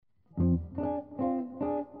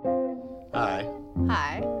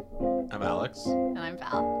Alex. And I'm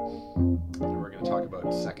Val. And we're going to talk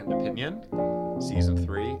about Second Opinion, Season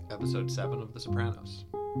 3, Episode 7 of The Sopranos.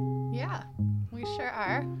 Yeah, we sure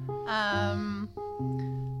are.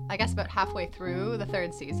 I guess about halfway through the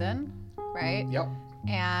third season, right? Yep.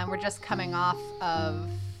 And we're just coming off of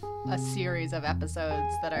a series of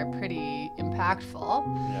episodes that are pretty impactful.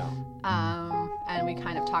 Yeah. And we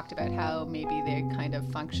kind of talked about how maybe they kind of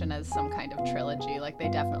function as some kind of trilogy. Like they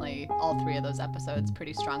definitely, all three of those episodes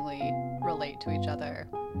pretty strongly relate to each other.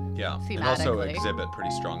 Yeah. Thematically. And also exhibit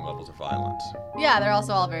pretty strong levels of violence. Yeah, they're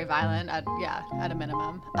also all very violent at a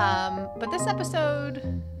minimum. But this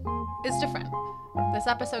episode is different. This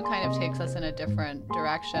episode kind of takes us in a different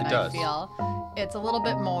direction, It does. I feel. It's a little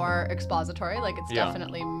bit more expository, like it's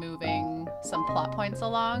definitely moving some plot points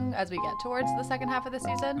along as we get towards the second half of the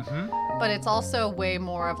season. Mm-hmm. But it's also way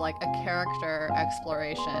more of like a character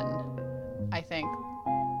exploration, I think,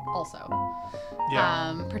 also.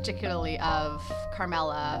 Yeah. Particularly of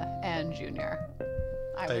Carmela and Junior,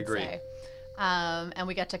 I would agree. say. And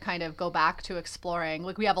we get to kind of go back to exploring,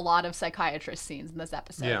 like we have a lot of psychiatrist scenes in this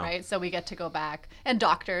episode, Yeah. right? So we get to go back, and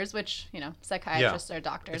doctors, which, psychiatrists are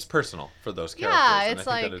doctors. It's personal for those characters. Yeah, and it's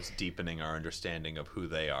I think like- that it's deepening our understanding of who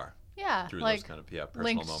they are Yeah, through like those kind of personal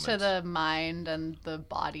linked moments. to the mind and the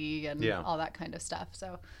body and Yeah. all that kind of stuff.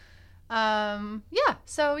 So,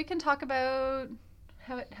 so we can talk about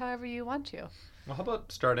however you want to. Well, how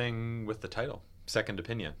about starting with the title, Second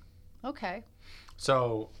Opinion? Okay.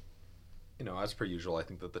 So, as per usual, I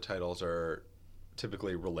think that the titles are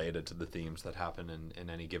typically related to the themes that happen in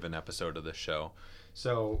any given episode of this show.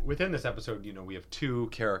 So within this episode, we have two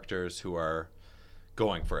characters who are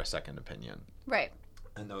going for a second opinion. Right.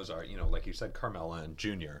 And those are, like you said, Carmela and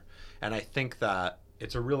Junior. And I think that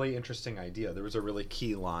it's a really interesting idea. There was a really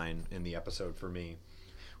key line in the episode for me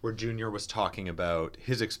where Junior was talking about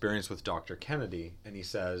his experience with Dr. Kennedy, and he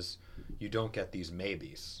says, "You don't get these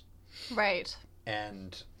maybes." Right.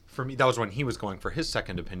 And for me, that was when he was going for his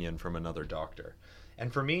second opinion from another doctor.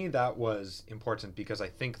 And for me, that was important because I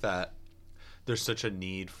think that there's such a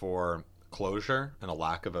need for closure and a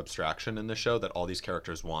lack of abstraction in the show that all these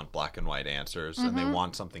characters want black and white answers and they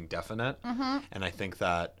want something definite. And I think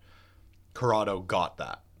that Corrado got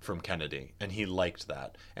that from Kennedy and he liked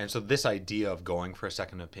that. And so this idea of going for a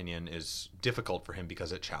second opinion is difficult for him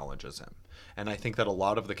because it challenges him. And I think that a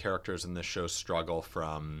lot of the characters in this show struggle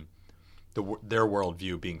from their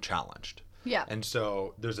worldview being challenged. Yeah. And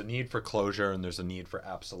so there's a need for closure and there's a need for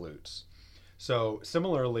absolutes. So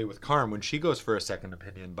similarly with Carm, when she goes for a second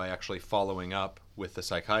opinion by actually following up with the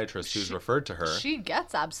psychiatrist who's referred to her, She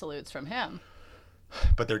gets absolutes from him.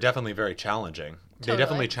 but they're definitely very challenging. Totally. They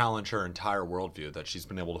definitely challenge her entire worldview that she's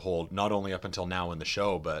been able to hold not only up until now in the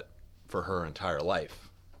show, but for her entire life.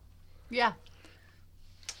 Yeah.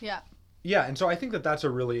 Yeah. Yeah, and so I think that that's a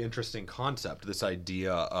really interesting concept, this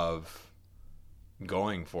idea of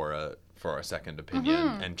going for a second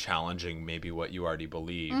opinion and challenging maybe what you already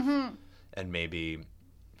believe and maybe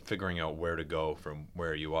figuring out where to go from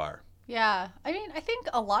where you are. Yeah. I mean, I think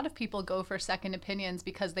a lot of people go for second opinions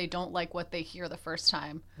because they don't like what they hear the first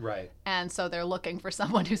time. Right. And so they're looking for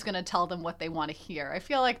someone who's going to tell them what they want to hear. I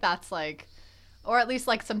feel like that's like, or at least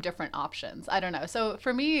like some different options. I don't know. So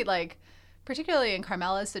for me, like, particularly in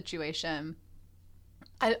Carmela's situation,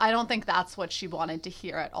 I don't think that's what she wanted to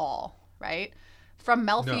hear at all, right? From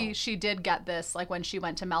Melfi, No. she did get this, like when she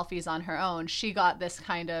went to Melfi's on her own, she got this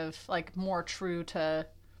kind of like more true to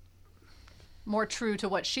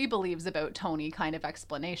what she believes about Tony kind of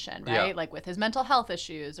explanation, right? Yeah. Like with his mental health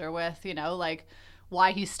issues or with, like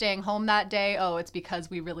why he's staying home that day. Oh, it's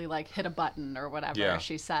because we really like hit a button or whatever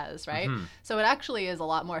she says, right? So it actually is a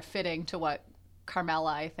lot more fitting to what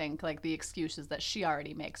Carmela, I think, like the excuses that she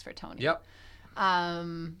already makes for Tony. Yep.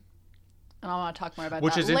 And I want to talk more about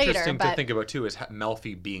Which that is later. interesting to but think about too, is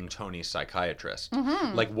Melfi being Tony's psychiatrist.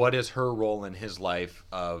 Mm-hmm. Like, what is her role in his life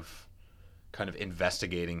of kind of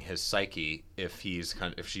investigating his psyche if she's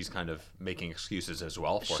kind of making excuses as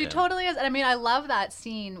well for she him? totally is. And I mean, I love that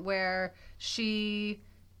scene where she's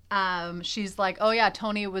like, oh yeah,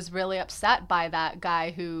 Tony was really upset by that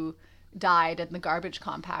guy who died in the garbage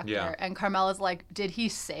compactor. Yeah. And Carmela's like, did he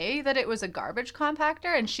say that it was a garbage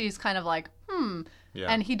compactor? And she's kind of like, Yeah.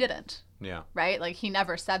 And he didn't, Yeah. right? Like he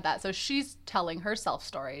never said that. So she's telling herself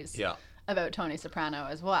stories Yeah. about Tony Soprano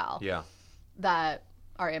as well. Yeah. That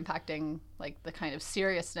are impacting like the kind of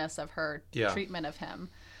seriousness of her Yeah. treatment of him.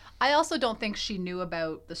 I also don't think she knew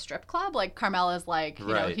about the strip club. Like Carmela's like,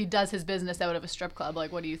 Right. he does his business out of a strip club.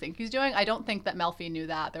 Like, what do you think he's doing? I don't think that Melfi knew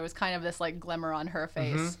that. There was kind of this like glimmer on her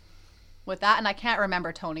face with that. And I can't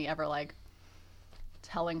remember Tony ever like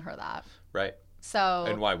telling her that. Right. So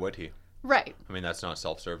And why would he? Right. I mean, that's not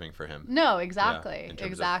self-serving for him. No, Yeah, exactly. in terms of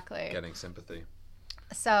Exactly. getting sympathy.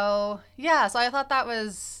 So, yeah, so I thought that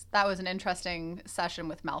was an interesting session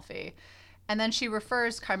with Melfi. And then she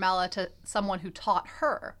refers Carmela to someone who taught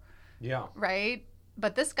her, Yeah. right?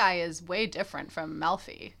 But this guy is way different from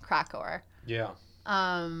Melfi, Krakower. Yeah.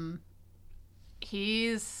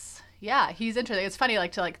 He's interesting. It's funny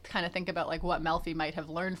to kind of think about what Melfi might have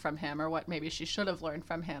learned from him, or what maybe she should have learned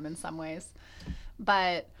from him in some ways.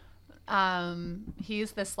 But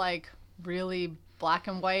he's this really black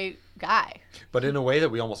and white guy. But in a way that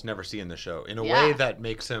we almost never see in the show. In a way that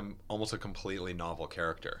makes him almost a completely novel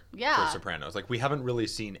character for Sopranos. We haven't really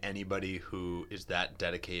seen anybody who is that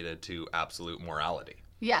dedicated to absolute morality.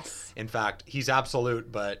 Yes. In fact, he's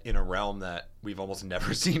absolute, but in a realm that we've almost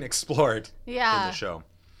never seen explored in the show.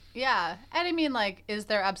 Yeah. And I mean, is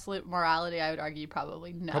there absolute morality? I would argue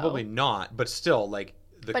probably no. Probably not, but still,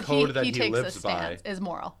 the code that he takes lives a stance by is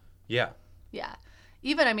moral. Yeah. Yeah.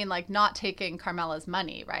 Even, I mean, not taking Carmela's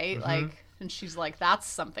money, right? Mm-hmm. And she's like, that's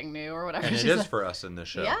something new or whatever. And it is for us in this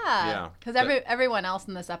show. Yeah. Yeah. Because everyone else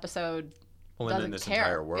in this episode doesn't in this care.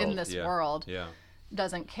 entire world. In this world. Yeah.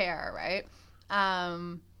 Doesn't care, right?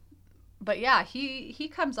 But yeah, he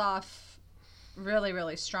comes off really,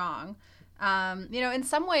 really strong. In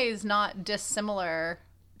some ways not dissimilar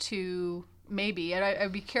to maybe, and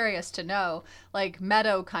I'd be curious to know,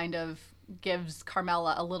 Meadow kind of gives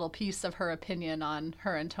Carmela a little piece of her opinion on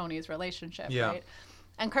her and Tony's relationship, right?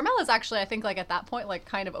 And Carmela's actually, I think, at that point,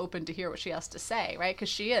 kind of open to hear what she has to say, right? Because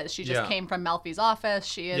she just came from Melfi's office.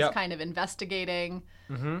 She is kind of investigating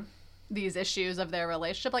these issues of their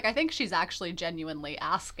relationship. I think she's actually genuinely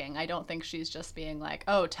asking. I don't think she's just being like,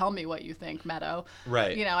 oh, tell me what you think, Meadow.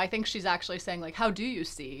 Right. I think she's actually saying, how do you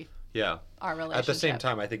see our relationship? At the same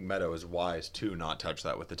time, I think Meadow is wise to not touch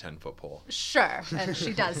that with the 10-foot pole. Sure. And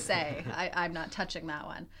she does say, I'm not touching that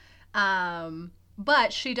one.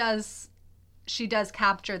 But she does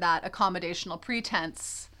capture that accommodational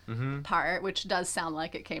pretense part, which does sound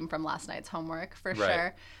like it came from last night's homework for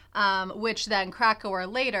sure. Which then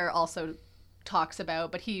Krakower later also talks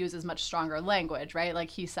about, but he uses much stronger language, right?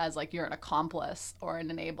 He says, you're an accomplice or an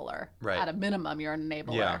enabler. Right. At a minimum, you're an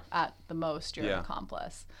enabler. Yeah. At the most, you're an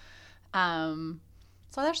accomplice. So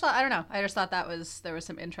I don't know. I just thought there was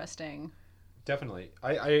some interesting. Definitely.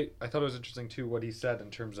 I thought it was interesting, too, what he said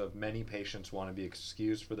in terms of many patients want to be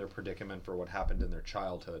excused for their predicament for what happened in their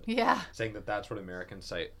childhood. Yeah. Saying that that's what American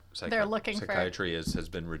They're looking psychiatry has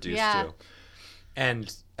been reduced to.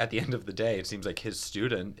 And at the end of the day, it seems like his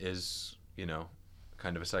student is,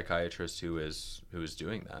 kind of a psychiatrist who is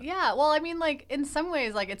doing that. Yeah. Well, I mean, in some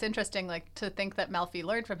ways, it's interesting, to think that Melfi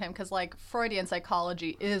learned from him, because, Freudian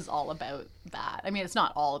psychology is all about that. I mean, it's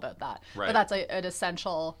not all about that, but that's an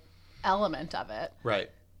essential element of it. Right.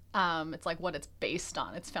 It's what it's based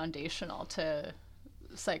on. It's foundational to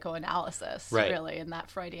psychoanalysis, right. really, in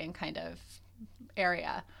that Freudian kind of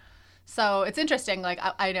area. So it's interesting.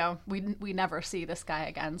 I know we never see this guy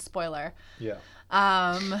again. Spoiler. Yeah.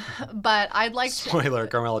 But I'd like Spoiler,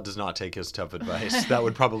 Carmela does not take his tough advice. That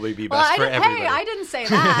would probably be best for everybody. Hey, I didn't say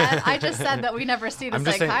that. I just said that we never see the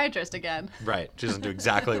psychiatrist again. Right. She doesn't do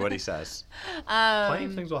exactly what he says. Plenty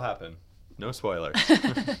of things will happen. No spoilers.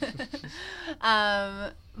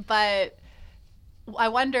 But I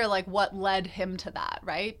wonder, what led him to that,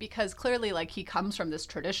 right? Because clearly, he comes from this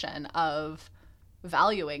tradition of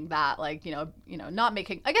valuing that, not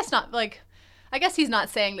making, I guess he's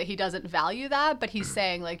not saying that he doesn't value that, but he's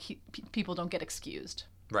saying people don't get excused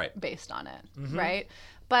based on it, right?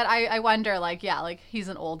 But I wonder, he's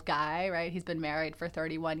an old guy, right? He's been married for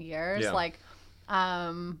 31 years.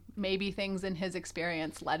 Maybe things in his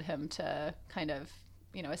experience led him to kind of,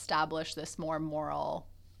 establish this more morally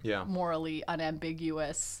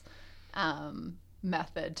unambiguous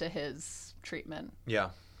method to his treatment. Yeah.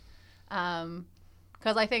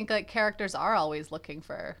 Because I think characters are always looking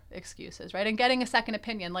for excuses, right? And getting a second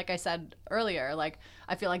opinion, like I said earlier,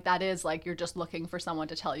 I feel that is you're just looking for someone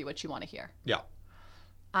to tell you what you want to hear. Yeah.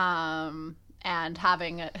 And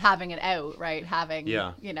having it out, right? Having,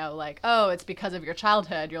 oh, it's because of your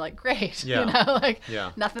childhood. You're great.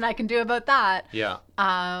 Yeah. Nothing I can do about that. Yeah.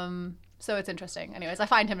 So it's interesting. Anyways, I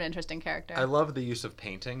find him an interesting character. I love the use of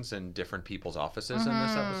paintings in different people's offices in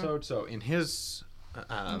this episode. So in his...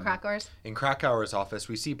 in Krakower's office,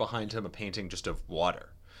 we see behind him a painting just of water.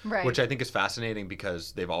 Right. Which I think is fascinating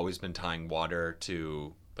because they've always been tying water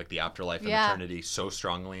to the afterlife and eternity so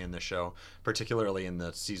strongly in the show, particularly in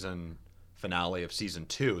the season finale of season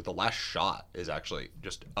 2. The last shot is actually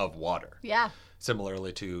just of water. Yeah.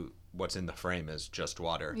 Similarly to what's in the frame is just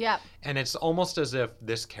water. Yeah. And it's almost as if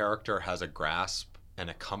this character has a grasp and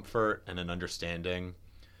a comfort and an understanding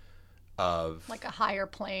of like a higher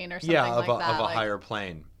plane or something of like that. Of a higher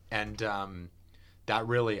plane. And that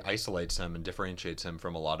really isolates him and differentiates him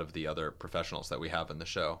from a lot of the other professionals that we have in the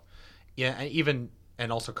show. Yeah,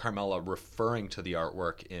 and also Carmela referring to the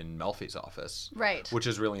artwork in Melfi's office. Right. Which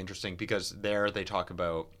is really interesting because there they talk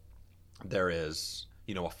about there is,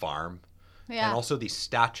 a farm. Yeah. And also these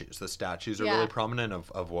statues. The statues are really prominent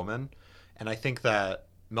of women. And I think that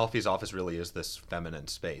Melfi's office really is this feminine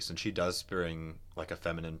space. And she does bring like a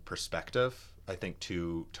feminine perspective, I think,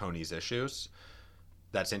 to Tony's issues.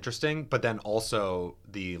 That's interesting. But then also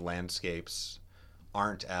the landscapes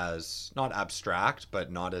aren't as, not abstract,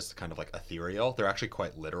 but not as kind of like ethereal. They're actually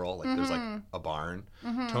quite literal. Like there's like a barn.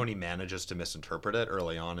 Tony manages to misinterpret it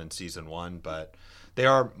early on in season 1, but they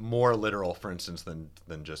are more literal, for instance, than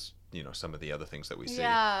just some of the other things that we see.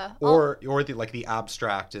 Yeah. Or the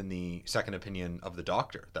abstract in the second opinion of the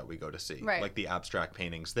doctor that we go to see. Right. Like the abstract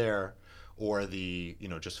paintings there, or the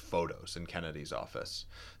just photos in Kennedy's office.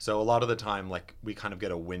 So a lot of the time, like, we kind of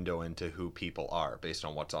get a window into who people are based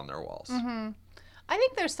on what's on their walls. I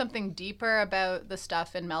think there's something deeper about the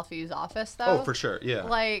stuff in Melfi's office, though. Oh, for sure, yeah.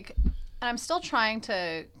 Like, and I'm still trying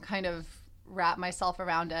to kind of wrap myself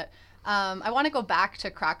around it. I want to go back to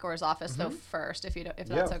Krakor's office though first, if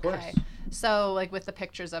that's of okay. course. So, like, with the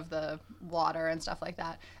pictures of the water and stuff like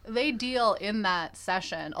that, they deal in that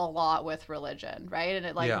session a lot with religion, right? And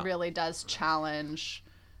it really does challenge.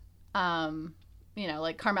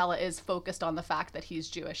 Like Carmela is focused on the fact that he's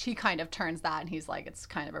Jewish. He kind of turns that and he's like, it's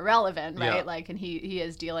kind of irrelevant, right? Yeah. Like, and he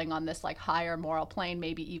is dealing on this like higher moral plane,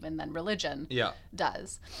 maybe even than religion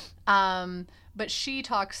does. But she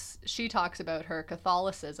talks about her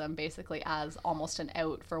Catholicism basically as almost an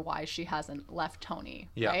out for why she hasn't left Tony,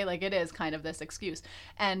 right? Like, it is kind of this excuse.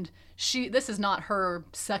 And this is not her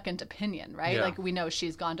second opinion, right? Yeah. Like, we know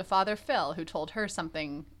she's gone to Father Phil, who told her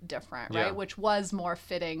something different, right? Yeah. Which was more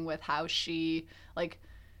fitting with how she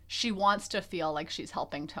wants to feel like she's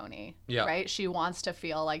helping Tony, right? She wants to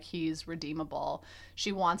feel like he's redeemable.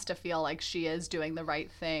 She wants to feel like she is doing the right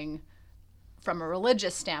thing from a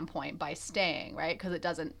religious standpoint by staying, right? Because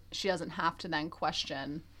she doesn't have to then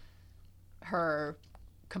question her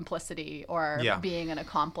complicity or being an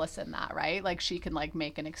accomplice in that, right? Like, she can like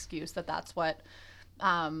make an excuse that's what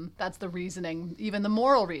that's the reasoning, even the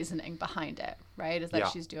moral reasoning behind it, right? Is that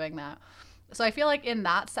she's doing that. So I feel like in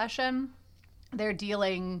that session, they're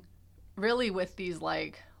dealing really with these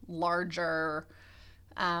like larger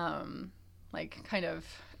like kind of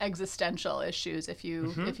existential issues, if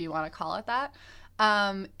you want to call it that.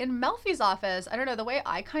 In Melfi's office, I don't know, the way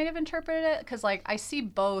I kind of interpreted it, because like I see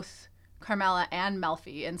both Carmela and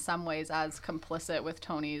Melfi in some ways as complicit with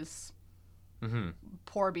Tony's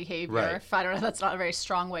poor behavior. Right. If I don't know, that's not a very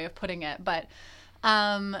strong way of putting it, but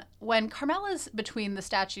when Carmela's between the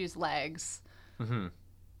statue's legs,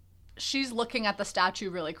 she's looking at the statue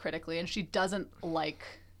really critically, and she doesn't like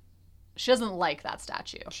that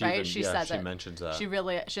statue, right? She says she it. mentions that. She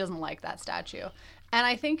doesn't like that statue. And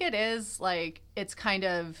I think it is like, it's kind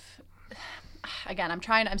of, again,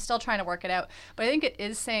 I'm still trying to work it out, but I think it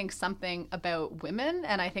is saying something about women,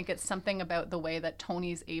 and I think it's something about the way that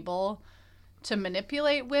Tony's able to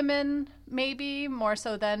manipulate women, maybe more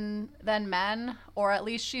so than men, or at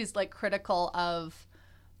least she's like critical of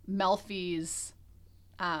Melfi's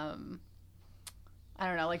I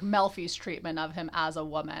don't know, like Melfi's treatment of him as a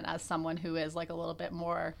woman, as someone who is like a little bit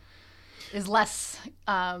more, is less,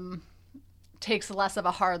 takes less of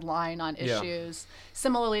a hard line on issues,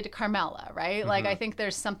 similarly to Carmela, right? Like, I think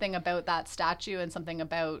there's something about that statue and something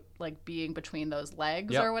about like being between those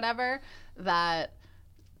legs or whatever that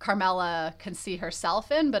Carmela can see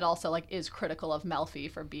herself in, but also like is critical of Melfi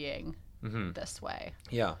for being this way.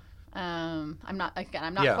 Yeah. I'm not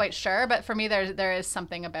quite sure, but for me there is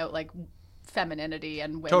something about like femininity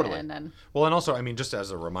and women. Totally. And well, and also, I mean, just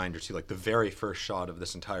as a reminder too, like the very first shot of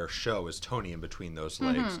this entire show is Tony in between those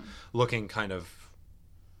legs, looking kind of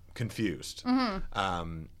confused.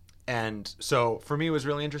 And so for me, it was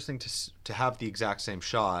really interesting to have the exact same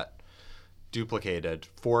shot duplicated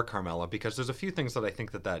for Carmela, because there's a few things that I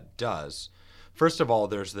think that does. First of all,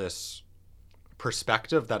 there's this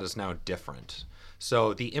perspective that is now different.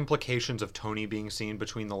 So the implications of Tony being seen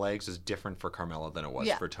between the legs is different for Carmela than it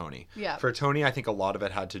was for Tony. Yeah. For Tony, I think a lot of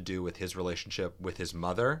it had to do with his relationship with his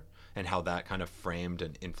mother and how that kind of framed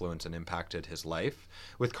and influenced and impacted his life.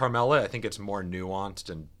 With Carmela, I think it's more nuanced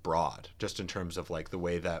and broad, just in terms of like the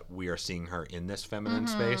way that we are seeing her in this feminine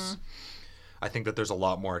space. I think that there's a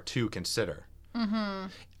lot more to consider.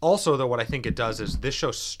 Also, though, what I think it does is this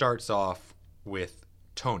show starts off with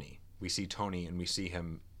Tony. We see Tony and we see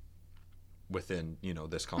him within, you know,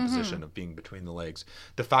 this composition of being between the legs.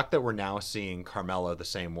 The fact that we're now seeing Carmela the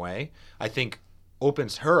same way, I think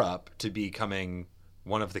opens her up to becoming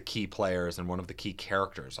one of the key players and one of the key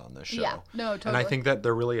characters on this show. Yeah, no, totally. And I think that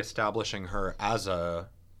they're really establishing her as a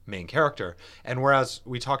main character. And whereas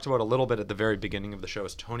we talked about a little bit at the very beginning of the show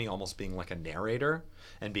as Tony almost being like a narrator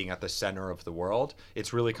and being at the center of the world,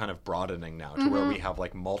 it's really kind of broadening now to where we have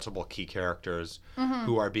like multiple key characters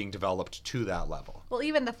who are being developed to that level. Well,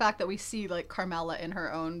 even the fact that we see like Carmela in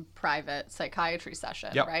her own private psychiatry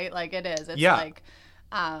session, right? Like it's like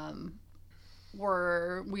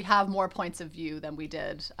we have more points of view than we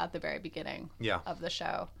did at the very beginning of the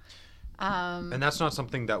show. And that's not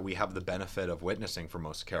something that we have the benefit of witnessing for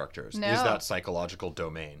most characters, No. is that psychological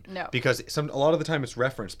domain. No. Because a lot of the time it's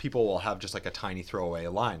referenced, people will have just like a tiny throwaway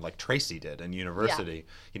line, like Tracy did in University,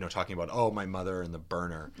 you know, talking about, oh, my mother and the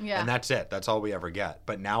burner. Yeah. And that's it. That's all we ever get.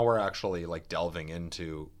 But now we're actually like delving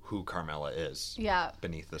into who Carmela is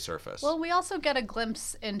beneath the surface. Well, we also get a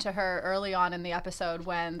glimpse into her early on in the episode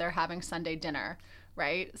when they're having Sunday dinner.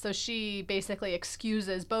 Right? So she basically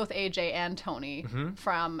excuses both AJ and Tony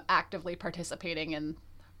from actively participating in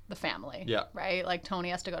the family. Yeah. Right? Like Tony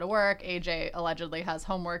has to go to work. AJ allegedly has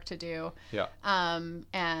homework to do. Yeah.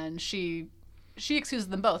 And she excuses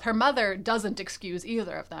them both. Her mother doesn't excuse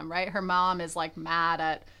either of them, right? Her mom is like mad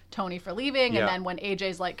at Tony for leaving. And then when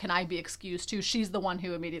AJ's like, can I be excused too? She's the one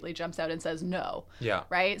who immediately jumps out and says no. Yeah.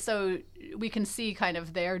 Right? So we can see kind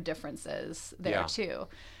of their differences there too.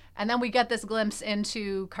 And then we get this glimpse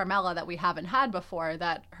into Carmela that we haven't had before,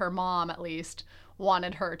 that her mom, at least,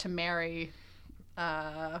 wanted her to marry,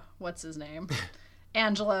 what's his name?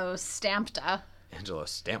 Angelo Stampta. Angelo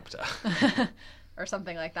Stampta. Or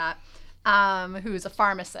something like that. Who's a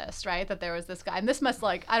pharmacist, right? That there was this guy. And this must,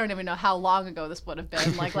 like, I don't even know how long ago this would have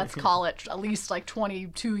been. Like, let's call it at least, like,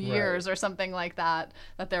 22 years or something like that,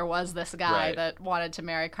 that there was this guy that wanted to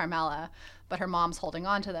marry Carmela. But her mom's holding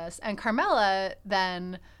on to this. And Carmela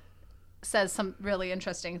then says some really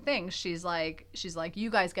interesting things. She's like,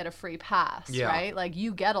 you guys get a free pass, right? Like,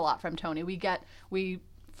 you get a lot from Tony. We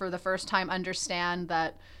for the first time understand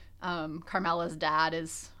that Carmela's dad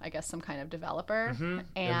is, I guess, some kind of developer,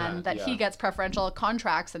 and that he gets preferential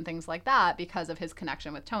contracts and things like that because of his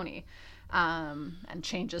connection with Tony, and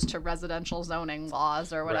changes to residential zoning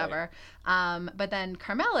laws or whatever. But then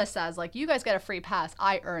Carmela says, like, you guys get a free pass.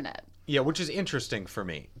 I earn it. Yeah, which is interesting for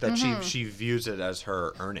me, that she views it as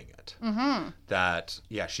her earning it. That,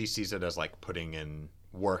 she sees it as like putting in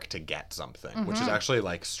work to get something, which is actually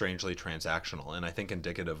like strangely transactional, and I think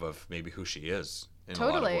indicative of maybe who she is in a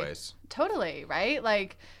lot of ways. Totally, right?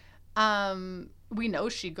 Like, we know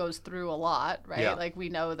she goes through a lot, right? Yeah. Like, we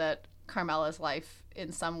know that Carmela's life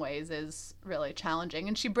in some ways is really challenging,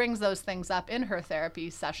 and she brings those things up in her therapy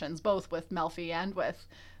sessions, both with Melfi and with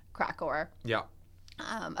Krakow. Yeah.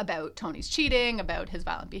 About Tony's cheating, about his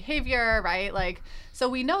violent behavior, right? Like, so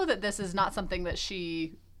we know that this is not something that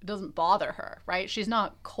she doesn't bother her, right? She's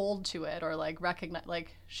not cold to it or like recognize,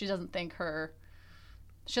 like she doesn't think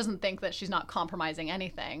that she's not compromising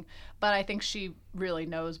anything, but I think she really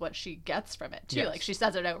knows what she gets from it too. Yes. Like, she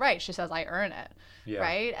says it outright. She says, I earn it.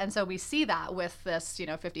 Right? And so we see that with this,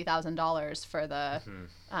 $50,000 for the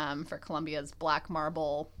for Columbia's black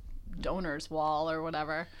marble donors wall or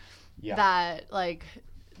whatever. Yeah. That, like,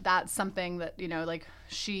 that's something that, like,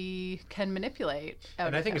 she can manipulate.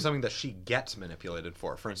 And I think it's something that she gets manipulated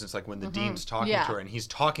for. For instance, like when the dean's talking Yeah. to her and he's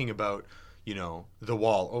talking about, the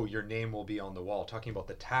wall. Oh, your name will be on the wall. Talking about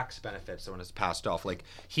the tax benefits when it's passed off. Like,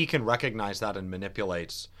 he can recognize that and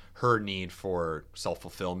manipulates her need for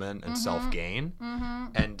self-fulfillment and self-gain.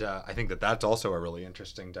 And I think that that's also a really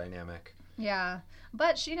interesting dynamic. Yeah.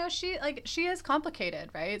 But she is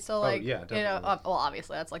complicated, right? So, like, definitely. well,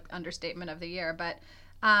 obviously that's like understatement of the year, but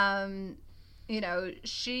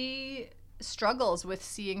she struggles with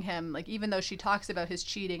seeing him, like, even though she talks about his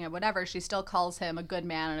cheating and whatever, she still calls him a good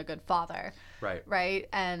man and a good father. Right?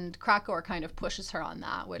 And Krakow kind of pushes her on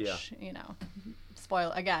that, which,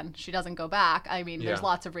 spoil again, she doesn't go back. I mean, there's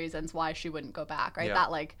lots of reasons why she wouldn't go back, right? That,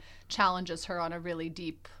 like, challenges her on a really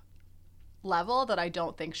deep level that I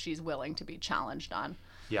don't think she's willing to be challenged on.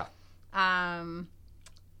 Yeah.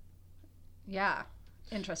 Yeah.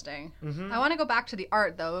 Interesting. I want to go back to the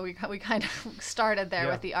art, though. We kind of started there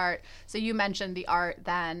with the art. So you mentioned the art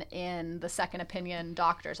then in the second opinion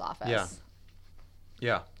doctor's office.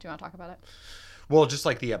 Yeah. Do you want to talk about it? Well, just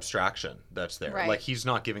like the abstraction that's there. Right. Like, he's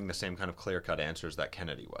not giving the same kind of clear-cut answers that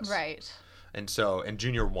Kennedy was. Right. And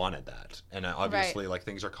Junior wanted that. And obviously, like,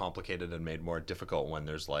 things are complicated and made more difficult when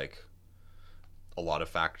there's, like, a lot of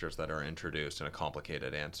factors that are introduced in a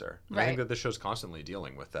complicated answer. And I Right. think that this show's constantly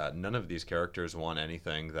dealing with that. None of these characters want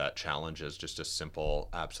anything that challenges just a simple,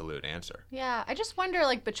 absolute answer. Yeah, I just wonder,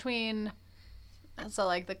 like, between, so,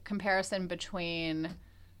 like, the comparison between,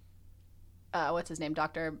 what's his name,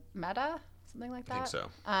 Dr. Mehta? Something like that? I think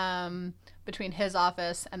so. Between his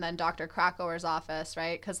office and then Dr. Krakauer's office,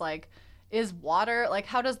 right? Because, like, is water, like,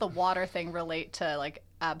 how does the water thing relate to, like,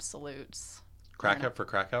 absolutes? For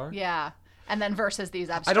Krakauer? Yeah. And then versus these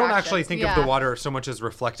I abstractions. don't actually think yeah. of the water so much as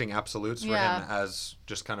reflecting absolutes for Yeah. him as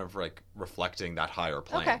just kind of like reflecting that higher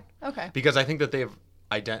plane. Okay. Because I think that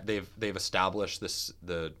they've established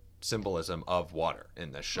the symbolism of water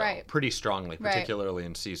in this show Right. pretty strongly, Right. particularly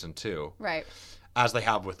in season 2, Right. as they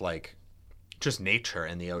have with like just nature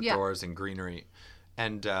and the outdoors and greenery.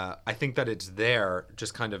 And I think that it's there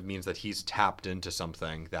just kind of means that he's tapped into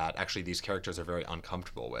something that actually these characters are very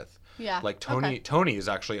uncomfortable with. Yeah. Like Tony is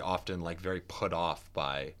actually often like very put off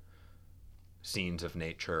by scenes of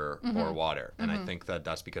nature or water, and I think that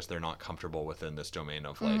that's because they're not comfortable within this domain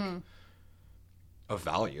of like of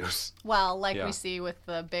values. Well, like Yeah. we see with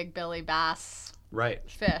the big Billy Bass Right.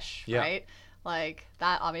 fish, Yeah. right? Like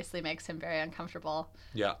that obviously makes him very uncomfortable,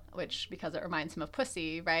 Yeah. which because it reminds him of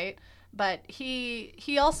Pussy, right? But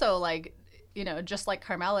he also, like, you know, just like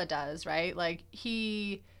Carmela does, right? Like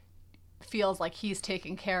he feels like he's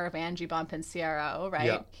taking care of Angie Bump and Sierra, right?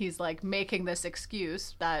 Yeah. He's like making this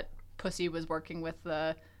excuse that Pussy was working with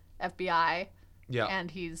the FBI. Yeah.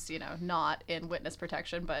 And he's, you know, not in witness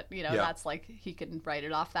protection, but, you know, Yeah. that's like he can write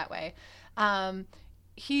it off that way.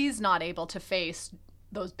 He's not able to face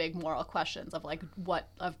those big moral questions of like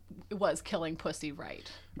was killing Pussy right?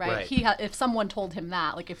 Right. If someone told him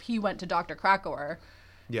that, like if he went to Dr. Krakauer,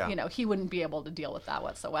 Yeah. you know, he wouldn't be able to deal with that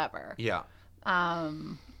whatsoever. Yeah.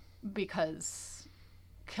 Because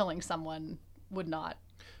killing someone would not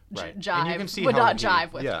Right. jive, And you can see would how not he-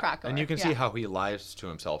 jive with yeah. Krakauer. And you can Yeah. see how he lies to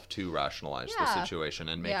himself to rationalize the Yeah. situation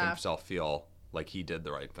and make Yeah. himself feel like he did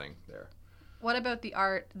the right thing there. What about the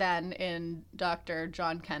art then in Dr.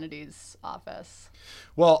 John Kennedy's office?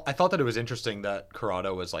 Well, I thought that it was interesting that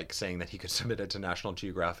Corrado was like saying that he could submit it to National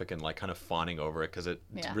Geographic and like kind of fawning over it because it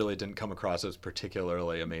Yeah. really didn't come across as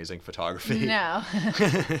particularly amazing photography. No.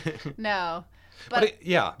 No. But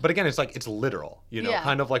again, it's like it's literal, you know, Yeah.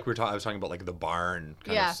 kind of like I was talking about like the barn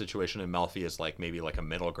kind Yeah. of situation, and Melfi is like maybe like a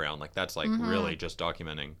middle ground, like that's like really just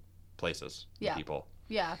documenting places, and Yeah. people.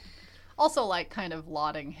 Yeah. Also, like, kind of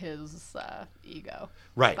lauding his ego.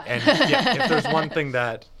 Right. But- And yeah, if there's one thing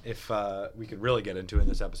that if we could really get into in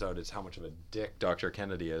this episode, it's how much of a dick Dr.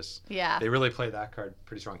 Kennedy is. Yeah. They really play that card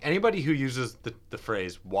pretty strong. Anybody who uses the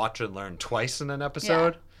phrase watch and learn twice in an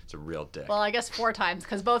episode, it's a real dick. Well, I guess 4 times,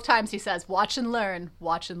 because both times he says, watch and learn,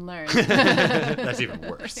 watch and learn. That's even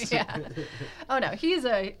worse. Yeah. Oh, no, he's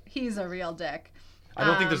a real dick. I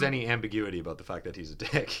don't think there's any ambiguity about the fact that he's a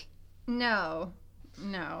dick. No,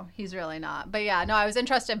 he's really not. But yeah, no, I was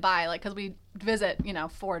interested by, like, because we visit, you know,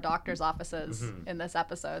 4 doctors' offices in this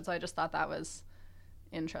episode, so I just thought that was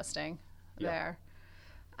interesting there.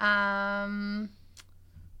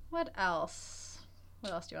 What else?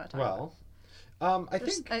 What else do you want to talk about? Well, I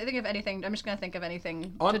Just- think I think if anything, I'm just going to think of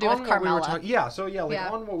anything on, to do on with what we were Carmela. Yeah.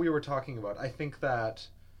 on what we were talking about, I think that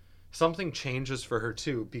something changes for her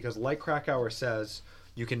too, because like Krakauer says,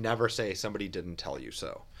 you can never say somebody didn't tell you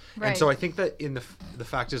so. Right. And so I think that in the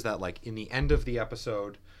fact is that like in the end of the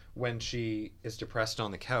episode, when she is depressed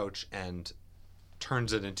on the couch and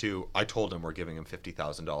turns it into, I told him we're giving him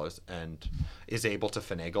 $50,000, and is able to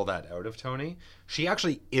finagle that out of Tony, she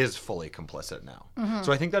actually is fully complicit now.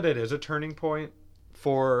 So I think that it is a turning point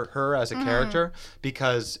for her as a character,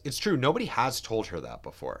 because it's true, nobody has told her that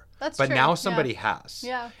before. That's but true, now yeah. somebody has.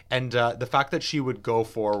 Yeah. And the fact that she would go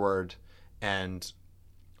forward and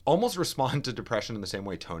almost respond to depression in the same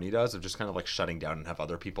way Tony does, of just kind of like shutting down and have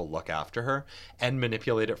other people look after her and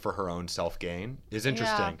manipulate it for her own self-gain, is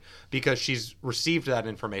interesting, because she's received that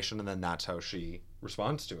information and then that's how she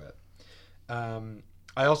responds to it.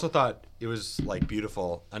 I also thought it was like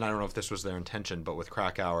beautiful, and I don't know if this was their intention, but with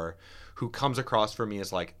Krakauer, who comes across for me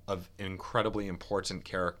as like an incredibly important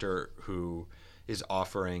character who is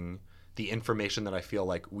offering the information that I feel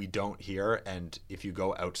like we don't hear, and if you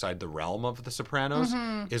go outside the realm of The Sopranos,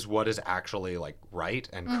 is what is actually like right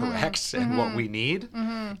and correct and what we need.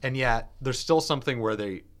 And yet there's still something where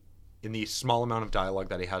they, in the small amount of dialogue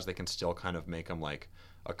that he has, they can still kind of make him like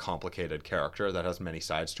a complicated character that has many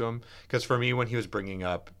sides to him. Because for me, when he was bringing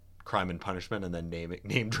up Crime and Punishment and then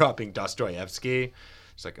name dropping Dostoevsky,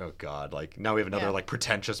 it's like, oh God, like now we have another like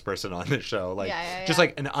pretentious person on this show. Like just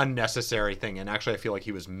like an unnecessary thing. And actually I feel like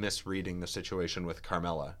he was misreading the situation with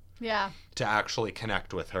Carmela Yeah. to actually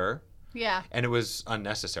connect with her. Yeah. And it was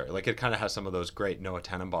unnecessary. Like, it kind of has some of those great Noah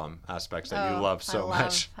Tenenbaum aspects that you love so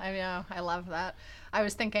much. I know. I love that. I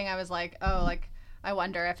was thinking, I was like, oh, like, I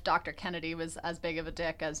wonder if Dr. Kennedy was as big of a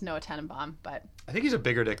dick as Noah Tenenbaum, but I think he's a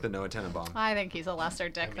bigger dick than Noah Tenenbaum. I think he's a lesser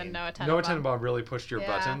dick than Noah Tenenbaum. Noah Tenenbaum really pushed your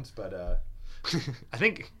buttons, but I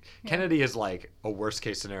think Kennedy is like a worst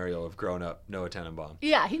case scenario of grown up Noah Tenenbaum.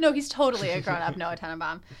 Yeah, he's totally a grown up Noah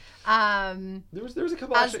Tenenbaum. There was a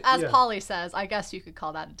couple as Polly says, I guess you could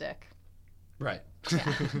call that a dick. Right.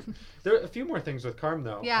 Yeah. There are a few more things with Carm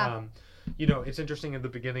though. Yeah. It's interesting at the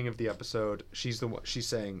beginning of the episode, she's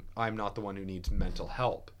saying, "I'm not the one who needs mental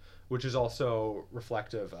help," which is also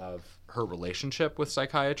reflective of her relationship with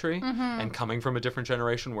psychiatry and coming from a different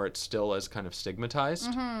generation where it still is kind of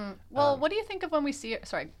stigmatized. Well, what do you think of when we see her?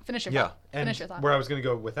 Sorry, finish your thought. Finish your thought. Where I was going to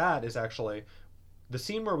go with that is actually the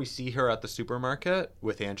scene where we see her at the supermarket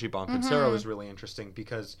with Angie Bonfensero is really interesting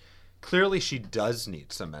because clearly she does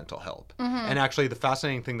need some mental help. And actually the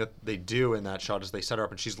fascinating thing that they do in that shot is they set her up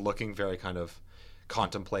and she's looking very kind of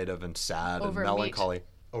contemplative and sad and melancholy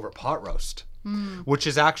over pot roast, which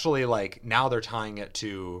is actually like, now they're tying it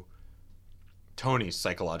to Tony's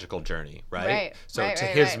psychological journey, right? So to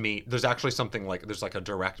his meat, there's actually something like, there's like a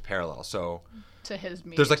direct parallel. So to his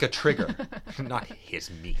meat. There's like a trigger. Not his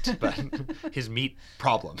meat, but his meat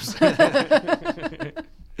problems.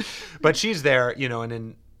 But she's there,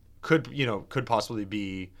 and could possibly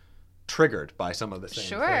be triggered by some of the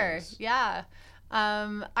same things. Yeah.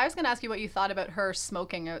 I was going to ask you what you thought about her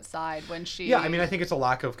smoking outside when she... Yeah, I mean, I think it's a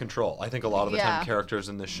lack of control. I think a lot of the time characters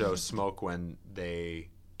in this show smoke when they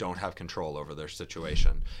don't have control over their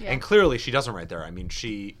situation. Yeah. And clearly she doesn't right there. I mean,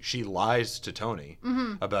 she lies to Tony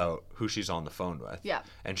about who she's on the phone with. Yeah.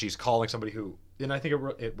 And she's calling somebody who... And I think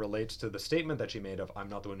it relates to the statement that she made of, "I'm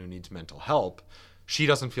not the one who needs mental help." She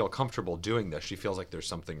doesn't feel comfortable doing this. She feels like there's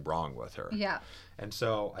something wrong with her. Yeah. And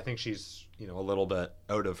so I think she's, a little bit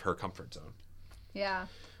out of her comfort zone. Yeah.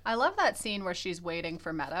 I love that scene where she's waiting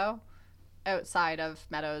for Meadow outside of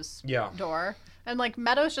Meadow's door. And, like,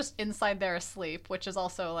 Meadow's just inside there asleep, which is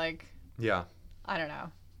also, like... Yeah. I don't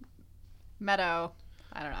know. Meadow...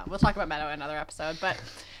 I don't know. We'll talk about Meadow in another episode. But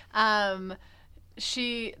that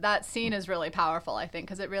scene is really powerful, I think,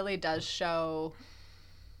 because it really does show...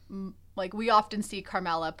 Like, we often see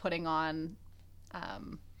Carmela putting on,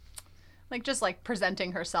 just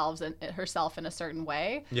presenting herself in a certain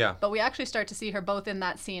way. Yeah. But we actually start to see her both in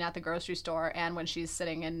that scene at the grocery store and when she's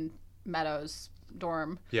sitting in Meadow's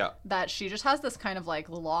dorm. Yeah. That she just has this kind of, like,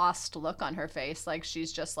 lost look on her face. Like,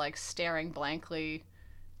 she's just, like, staring blankly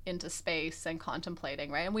into space and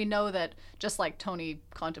contemplating, right? And we know that just like Tony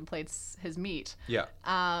contemplates his meat. Yeah.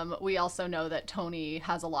 We also know that Tony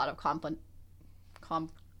has a lot of contemplations.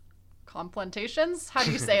 How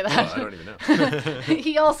do you say that? Well, I don't even know.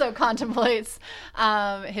 He also contemplates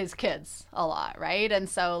his kids a lot, right? And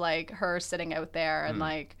so like her sitting out there and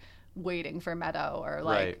like waiting for Meadow, or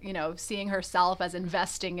like seeing herself as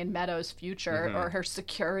investing in Meadow's future or her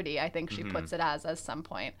security, I think she puts it as some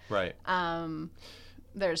point. Right.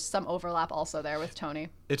 There's some overlap also there with Tony.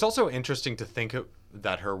 It's also interesting to think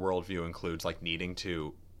that her worldview includes like needing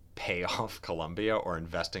to pay off Columbia or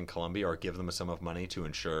invest in Columbia or give them a sum of money to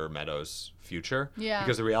ensure Meadow's future. Yeah.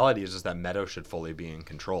 Because the reality is that Meadow should fully be in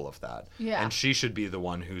control of that. Yeah. And she should be the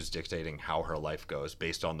one who's dictating how her life goes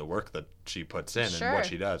based on the work that she puts in and what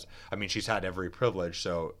she does. I mean, she's had every privilege,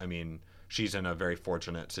 so I mean, she's in a very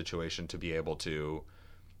fortunate situation to be able to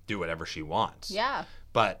do whatever she wants. Yeah.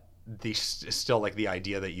 But still like the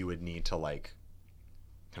idea that you would need to like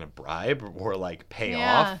kind of bribe or like pay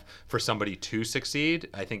off for somebody to succeed,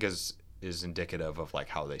 I think is indicative of like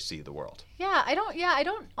how they see the world. I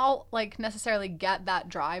don't all like necessarily get that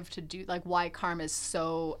drive to do like why Carm is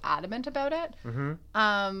so adamant about it. Because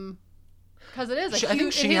it is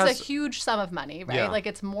a huge sum of money, right? Like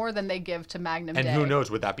it's more than they give to Magnum Day. And who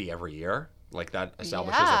knows, would that be every year? Like that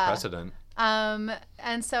establishes a precedent.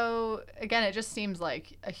 And so again, it just seems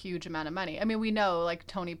like a huge amount of money. I mean, we know like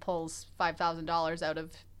Tony pulls $5,000 out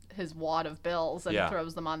of his wad of bills and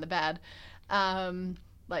throws them on the bed.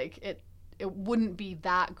 Like it wouldn't be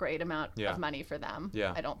that great amount of money for them.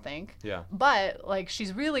 I don't think. But like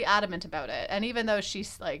she's really adamant about it, and even though she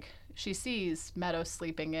sees Meadow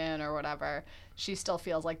sleeping in or whatever, she still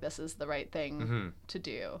feels like this is the right thing to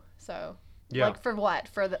do. So. Yeah. Like for what?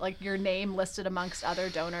 For like your name listed amongst other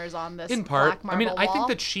donors on this in part, black marble wall? I think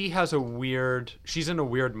that she's in a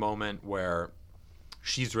weird moment where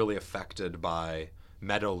she's really affected by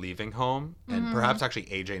Meadow leaving home and perhaps actually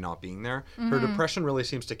AJ not being there, her depression really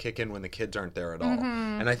seems to kick in when the kids aren't there at all.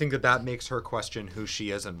 And I think that makes her question who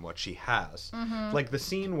she is and what she has. Like the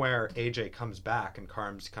scene where AJ comes back and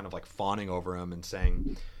Carm's kind of like fawning over him and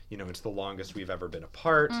saying, you know, it's the longest we've ever been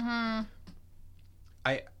apart.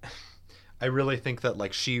 I really think that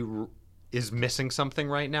like she is missing something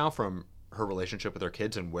right now from her relationship with her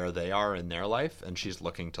kids and where they are in their life, and she's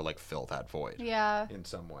looking to like fill that void. Yeah. In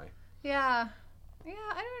some way. Yeah. Yeah,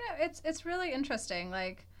 I don't know. It's really interesting.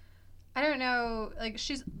 Like, I don't know. Like,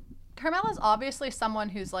 Carmela's obviously someone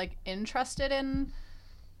who's like interested in,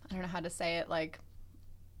 I don't know how to say it, like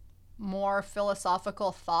more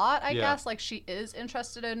philosophical thought, I guess. Like, she is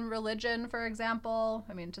interested in religion, for example.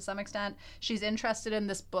 I mean, to some extent. She's interested in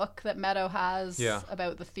this book that Meadow has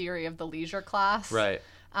about the theory of the leisure class. Right.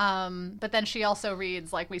 But then she also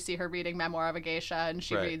reads, like, we see her reading Memoir of a Geisha, and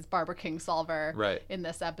she reads Barbara Kingsolver in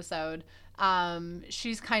this episode.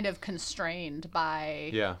 She's kind of constrained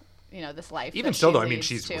by, you know, this life. Even still, though, I mean,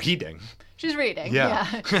 she's reading. She's reading,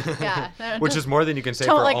 yeah. Which is more than you can say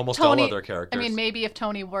for almost Tony, all other characters. I mean, maybe if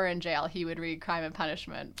Tony were in jail, he would read Crime and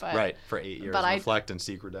Punishment. But, right, for 8 years, reflect and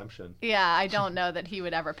seek redemption. Yeah, I don't know that he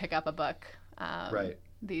would ever pick up a book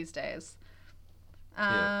these days.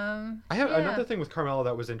 I have another thing with Carmela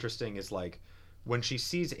that was interesting is like when she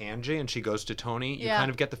sees Angie and she goes to Tony, you kind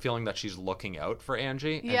of get the feeling that she's looking out for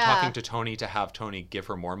Angie and talking to Tony to have Tony give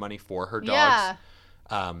her more money for her dog's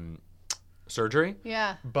surgery.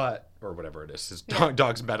 Yeah. But, or whatever it is, his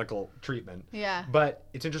dog's medical treatment. Yeah. But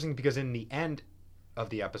it's interesting because in the end of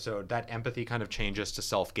the episode, that empathy kind of changes to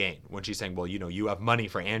self-gain when she's saying, well, you know, you have money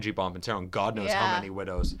for Angie Bompensero and God knows how many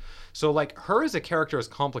widows. So like her as a character is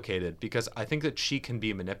complicated because I think that she can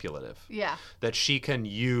be manipulative. Yeah. That she can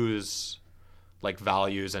use like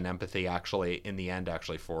values and empathy actually in the end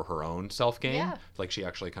actually for her own self-gain. Yeah. Like she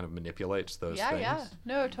actually kind of manipulates those things. Yeah.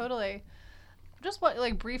 No, totally. Just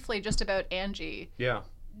briefly just about Angie. Yeah.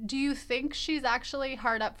 Do you think she's actually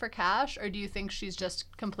hard up for cash, or do you think she's just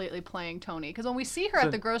completely playing Tony? Because when we see her at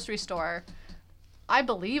the grocery store, I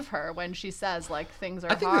believe her when she says, like, things are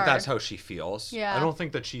hard. I think that's how she feels. Yeah. I don't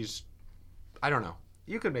think that she's... I don't know.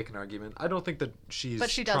 You could make an argument. I don't think that she's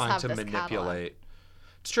trying to manipulate. Catalog.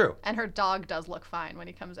 It's true. And her dog does look fine when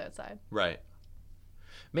he comes outside. Right.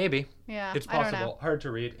 Maybe. Yeah. It's possible. Hard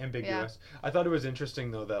to read. Ambiguous. Yeah. I thought it was interesting,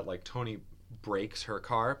 though, that, like, Tony breaks her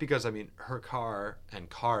car because I mean her car and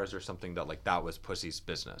cars are something that like that was Pussy's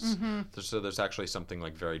business. So there's actually something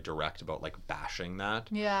like very direct about like bashing that.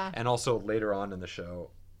 Yeah. And also later on in the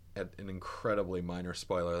show, an incredibly minor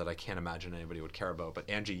spoiler that I can't imagine anybody would care about, but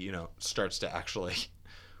Angie, you know, starts to actually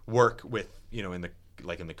work with, you know, in the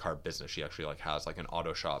car business. She actually like has like an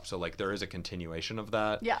auto shop. So like there is a continuation of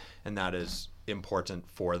that. Yeah. And that is important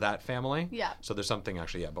for that family. Yeah. So there's something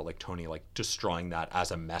actually about like Tony like destroying that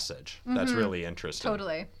as a message. That's really interesting.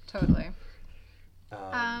 Totally.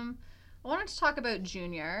 I wanted to talk about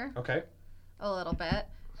Junior. Okay. A little bit.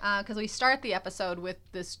 Because we start the episode with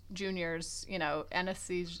this Junior's, you know,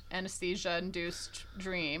 anesthesia-induced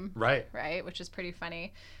dream. Right. Right, which is pretty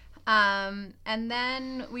funny. And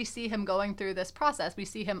then we see him going through this process. We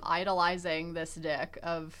see him idolizing this dick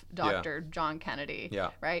of Dr. John Kennedy.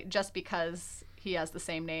 Yeah. Right? Just because he has the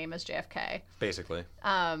same name as JFK. Basically.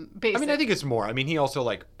 I mean, I think it's more. I mean, he also,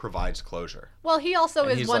 like, provides closure. Well, he also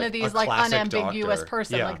is one of these, like, unambiguous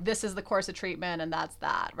person. Yeah. Like, this is the course of treatment and that's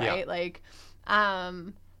that, right? Yeah. Like,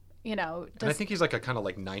 you know. And I think he's, like, a kind of,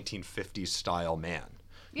 like, 1950s style man.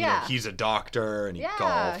 You know, he's a doctor and he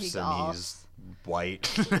golfs and he's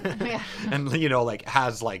white and you know like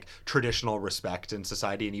has like traditional respect in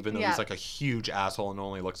society, and even though he's like a huge asshole and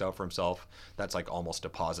only looks out for himself, that's like almost a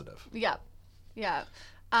positive. But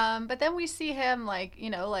then we see him like,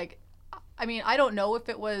 you know, like, I mean, I don't know if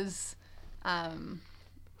it was a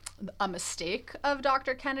mistake of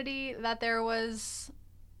Dr. Kennedy that there was,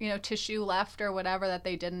 you know, tissue left or whatever that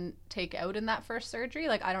they didn't take out in that first surgery.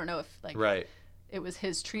 Like, I don't know if like it was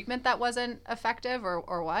his treatment that wasn't effective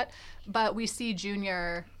or what. But we see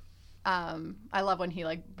Junior, I love when he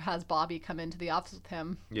like has Bobby come into the office with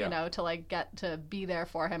him, you know, to like get to be there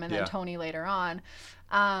for him. And then Tony later on,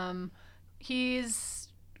 he's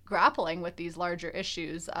grappling with these larger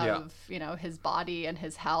issues of, you know, his body and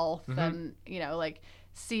his health and, you know, like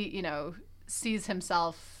sees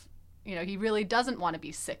himself, you know, he really doesn't want to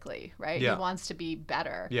be sickly, right? He wants to be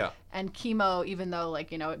better. And chemo, even though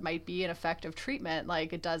like, you know, it might be an effective treatment,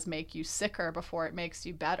 like it does make you sicker before it makes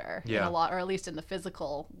you better in a lot, or at least in the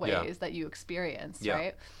physical ways that you experience,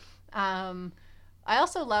 right? I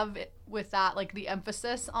also love it with that, like the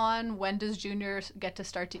emphasis on when does Junior get to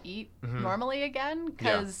start to eat normally again,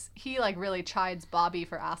 because he like really chides Bobby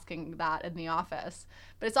for asking that in the office,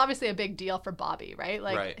 but it's obviously a big deal for Bobby, right?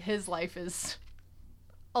 Like his life is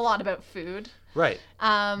a lot about food, right?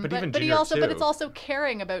 But even he Junior also, too. but it's also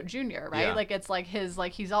caring about Junior, right? Yeah. Like it's like his,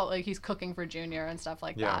 like he's all like he's cooking for Junior and stuff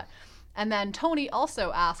like Yeah. that. And then Tony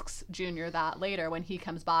also asks Junior that later when he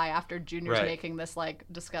comes by after Junior's Right. making this like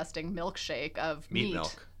disgusting milkshake of Meat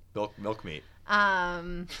milk meat.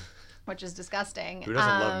 which is disgusting. Who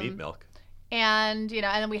doesn't love meat milk? And you know,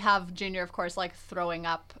 and then we have Junior, of course, like throwing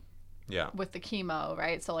up Yeah. with the chemo,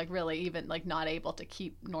 right? So like really even like not able to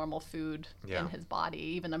keep normal food in his body,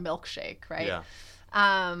 even a milkshake, right? Yeah.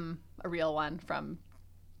 A real one from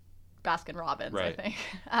Baskin Robbins, Right. I think.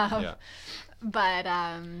 Yeah. But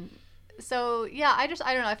so yeah, I don't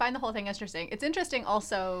know. I find the whole thing interesting. It's interesting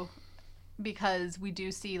also because we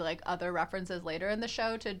do see like other references later in the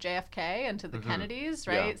show to JFK and to the Kennedys,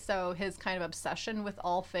 right? Yeah. So his kind of obsession with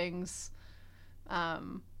all things, I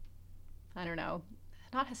don't know,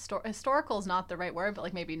 not historical is not the right word, but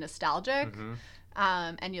like maybe nostalgic.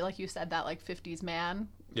 And you, like you said, that like 50s man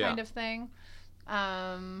kind of thing.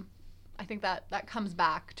 I think that comes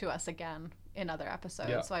back to us again in other episodes.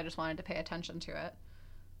 Yeah. So I just wanted to pay attention to it.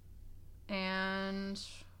 And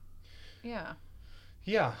yeah.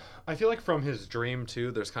 Yeah, I feel like from his dream too,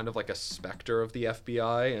 there's kind of like a specter of the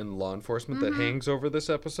FBI and law enforcement that hangs over this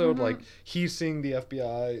episode. Like he's seeing the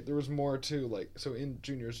FBI. There was more too. Like so in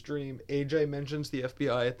Junior's dream, AJ mentions the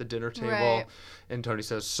FBI at the dinner table, Right. and Tony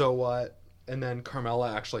says, "So what?" And then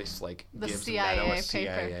Carmela actually like The gives CIA Meadow a paper.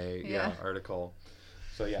 CIA Yeah. article.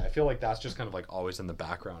 So yeah, I feel like that's just kind of like always in the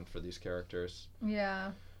background for these characters.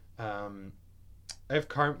 Yeah. I have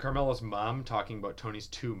Carmela's mom talking about Tony's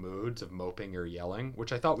two moods of moping or yelling,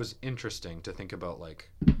 which I thought was interesting to think about, like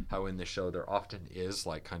how in the show there often is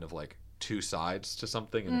like kind of like two sides to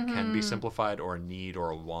something, and it can be simplified, or a need or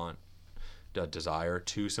a want, a desire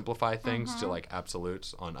to simplify things to like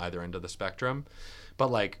absolutes on either end of the spectrum.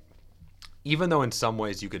 But like, even though in some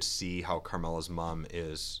ways you could see how Carmela's mom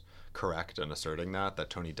is correct in asserting that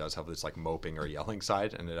Tony does have this like moping or yelling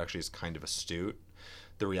side, and it actually is kind of astute.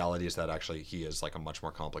 The reality is that actually he is like a much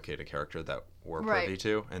more complicated character that we're privy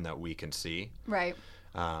to and that we can see. Right.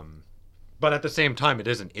 But at the same time, it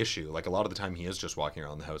is an issue. Like a lot of the time he is just walking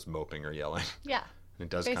around the house moping or yelling. Yeah. And it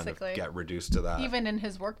does Basically. kind of get reduced to that. Even in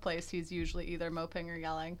his workplace, he's usually either moping or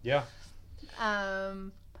yelling. Yeah.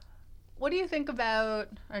 What do you think about,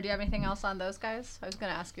 or do you have anything else on those guys? I was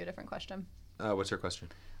going to ask you a different question. What's your question?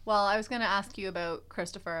 Well, I was going to ask you about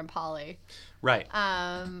Christopher and Polly. Right.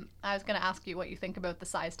 I was going to ask you what you think about the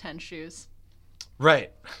size 10 shoes.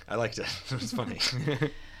 Right. I liked it. It was funny.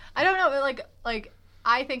 I don't know, but like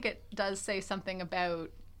I think it does say something about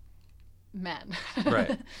men.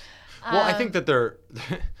 Right. Well, I think that they're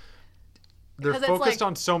 'Cause it's focused like-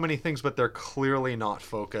 on so many things, but they're clearly not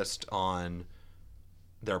focused on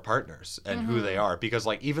their partners and who they are. Because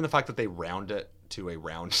like even the fact that they round it to a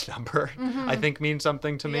round number, I think means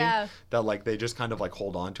something to me. Yeah. That like they just kind of like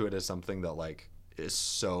hold on to it as something that like is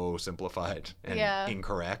so simplified and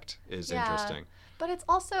incorrect is interesting. But it's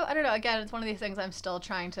also, I don't know, again, it's one of these things I'm still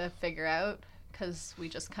trying to figure out because we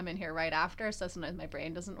just come in here right after, so sometimes my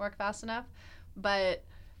brain doesn't work fast enough. But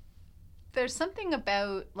there's something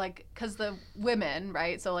about, like, because the women,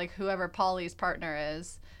 right, so like whoever Polly's partner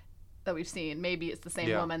is that we've seen, maybe it's the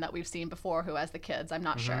same woman that we've seen before who has the kids, I'm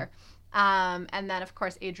not sure. And then, of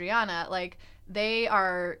course, Adriana, like, they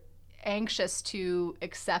are anxious to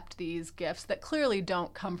accept these gifts that clearly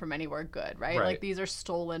don't come from anywhere good, right? Right. Like, these are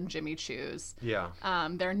stolen Jimmy Choos. Yeah.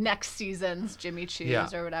 They're next season's Jimmy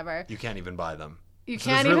Choos or whatever. You can't even buy them. You So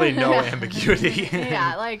can't there's really even, no ambiguity.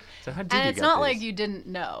 Yeah, like, So how did and you it's get not these? like you didn't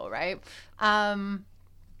know, right?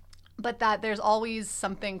 But that there's always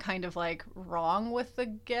something kind of like wrong with the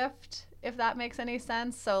gift, if that makes any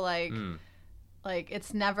sense. So like, like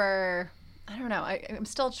it's never, I don't know. I'm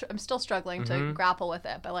still struggling to grapple with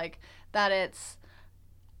it, but like that it's.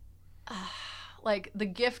 Like the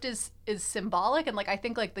gift is symbolic, and like I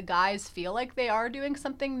think like the guys feel like they are doing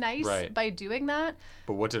something nice by doing that.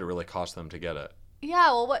 But what did it really cost them to get it?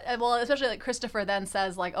 Yeah, well, especially like Christopher then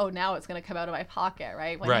says like, oh, now it's going to come out of my pocket,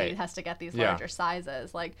 right? When he has to get these larger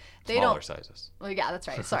sizes, like they Smaller don't. sizes. Well, yeah, that's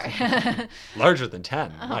right. Sorry. Larger than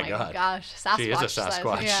 10. Oh my God. gosh, Sasquatch. She is a size.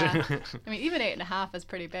 Sasquatch. Yeah. I mean, even 8.5 is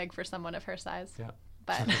pretty big for someone of her size. Yeah.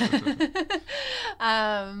 But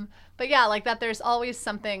but yeah, like that there's always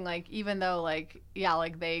something like, even though like, yeah,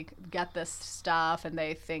 like they get this stuff and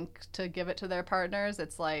they think to give it to their partners,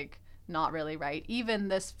 it's like not really right. Even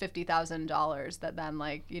this $50,000 that then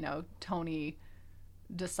like, you know, Tony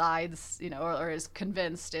decides, or is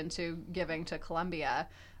convinced into giving to Columbia.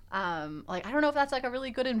 Like, I don't know if that's like a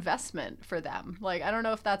really good investment for them. Like, I don't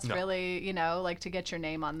know if that's really, like to get your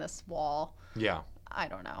name on this wall. Yeah. I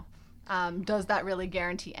don't know. Does that really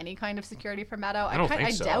guarantee any kind of security for Meadow? I don't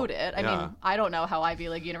think so. I doubt it. I mean, I don't know how Ivy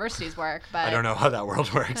League universities work, but I don't know how that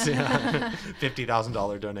world works. Yeah.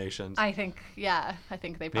 $50,000 donations. I think they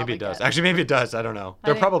probably maybe it does. get. Actually, maybe it does. I don't know.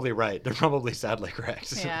 They're probably right. They're probably sadly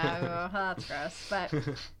correct. Yeah, that's gross. But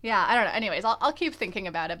yeah, I don't know. Anyways, I'll keep thinking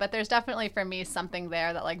about it. But there's definitely for me something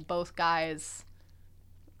there that like both guys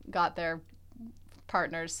got their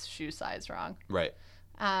partner's shoe size wrong. Right.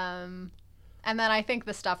 And then I think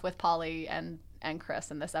the stuff with Polly and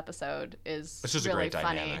Chris in this episode is it's just really a great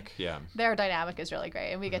funny. dynamic. Yeah. Their dynamic is really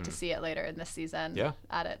great, and we get to see it later in this season. Yeah.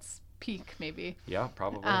 At its peak, maybe. Yeah,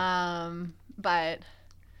 probably. But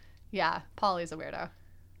yeah, Polly's a weirdo.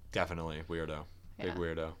 Definitely weirdo. Big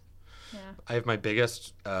weirdo. Yeah. I have my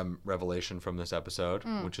biggest revelation from this episode,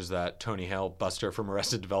 which is that Tony Hale, Buster from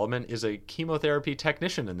Arrested Development, is a chemotherapy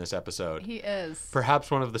technician in this episode. He is.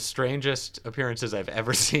 Perhaps one of the strangest appearances I've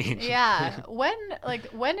ever seen. Yeah.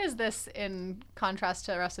 When is this in contrast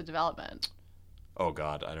to Arrested Development? Oh,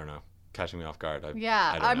 God. I don't know. Catching me off guard.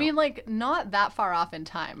 I mean, like, not that far off in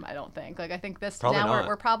time, I don't think. Like, I think this, probably now not.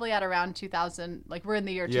 We're probably at around 2000. Like, we're in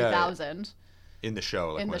the year 2000. In the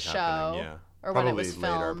show. Like, in when the it's show. happening, yeah. Or probably when it was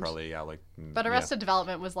later, filmed. probably, yeah. Like, but Arrested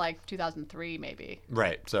Development was like 2003, maybe.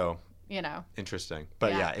 Right. So, interesting.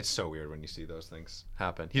 But yeah, it's so weird when you see those things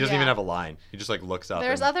happen. He doesn't even have a line. He just like looks up.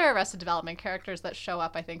 There's other Arrested Development characters that show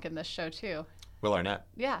up, I think, in this show too. Will Arnett.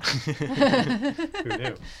 Yeah. Who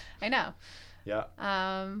knew? I know. Yeah.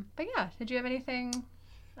 But yeah, did you have anything else?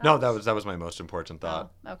 No, that was my most important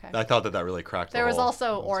thought. Oh, okay. I thought that really cracked. There was whole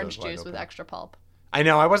also episode orange wide juice with open. extra pulp. I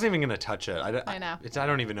know. I wasn't even gonna touch it. I know. I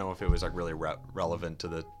don't even know if it was like really relevant to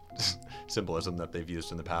the symbolism that they've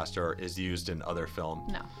used in the past or is used in other film.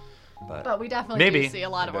 No. But we definitely maybe do see a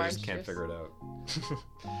lot of I orange just can't juice. figure it out.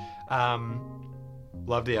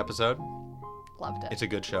 Loved the episode. Loved it. It's a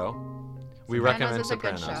good show. We Sopranos recommend is a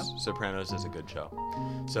good Sopranos. show. Sopranos is a good show.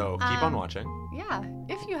 So keep on watching. Yeah.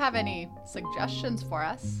 If you have any suggestions for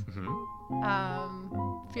us,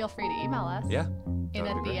 feel free to email us. Yeah. In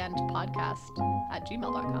at the end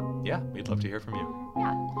podcast@gmail.com. Yeah, we'd love to hear from you.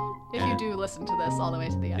 Yeah. If you do listen to this all the way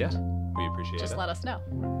to the end. Yeah, we appreciate it. Just let us know.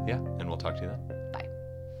 Yeah, and we'll talk to you then.